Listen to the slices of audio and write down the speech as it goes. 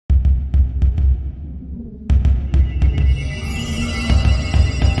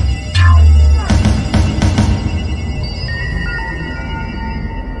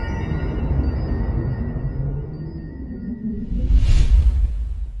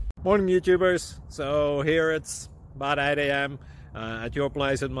Morning YouTubers. So here it's about 8 a.m. At your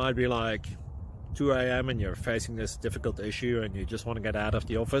place it might be like 2 a.m. and you're facing this difficult issue and you just want to get out of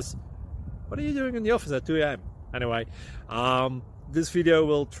the office. What are you doing in the office at 2 a.m.? Anyway, this video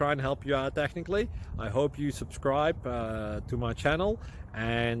will try and help you out technically. I hope you subscribe to my channel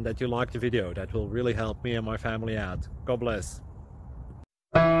and that you like the video. That will really help me and my family out. God bless.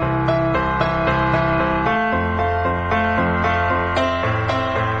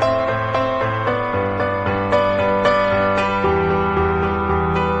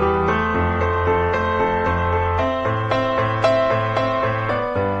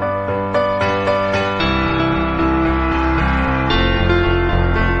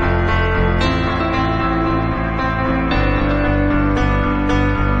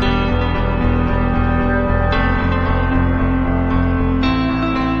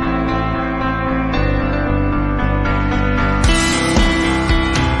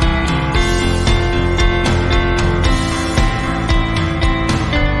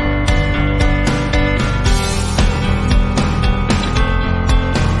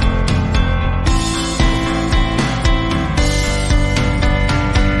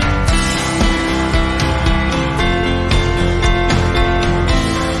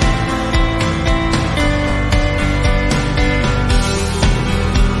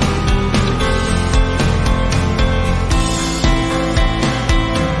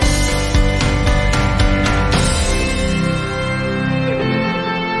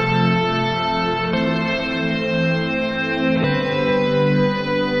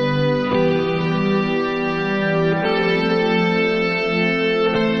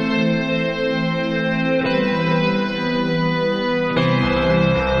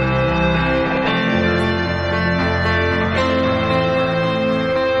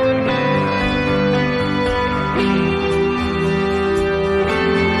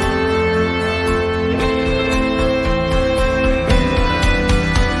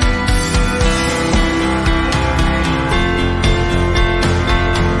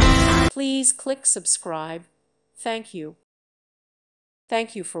 Please click subscribe. Thank you.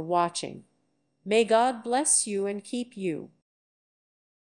 Thank you for watching. May God bless you and keep you.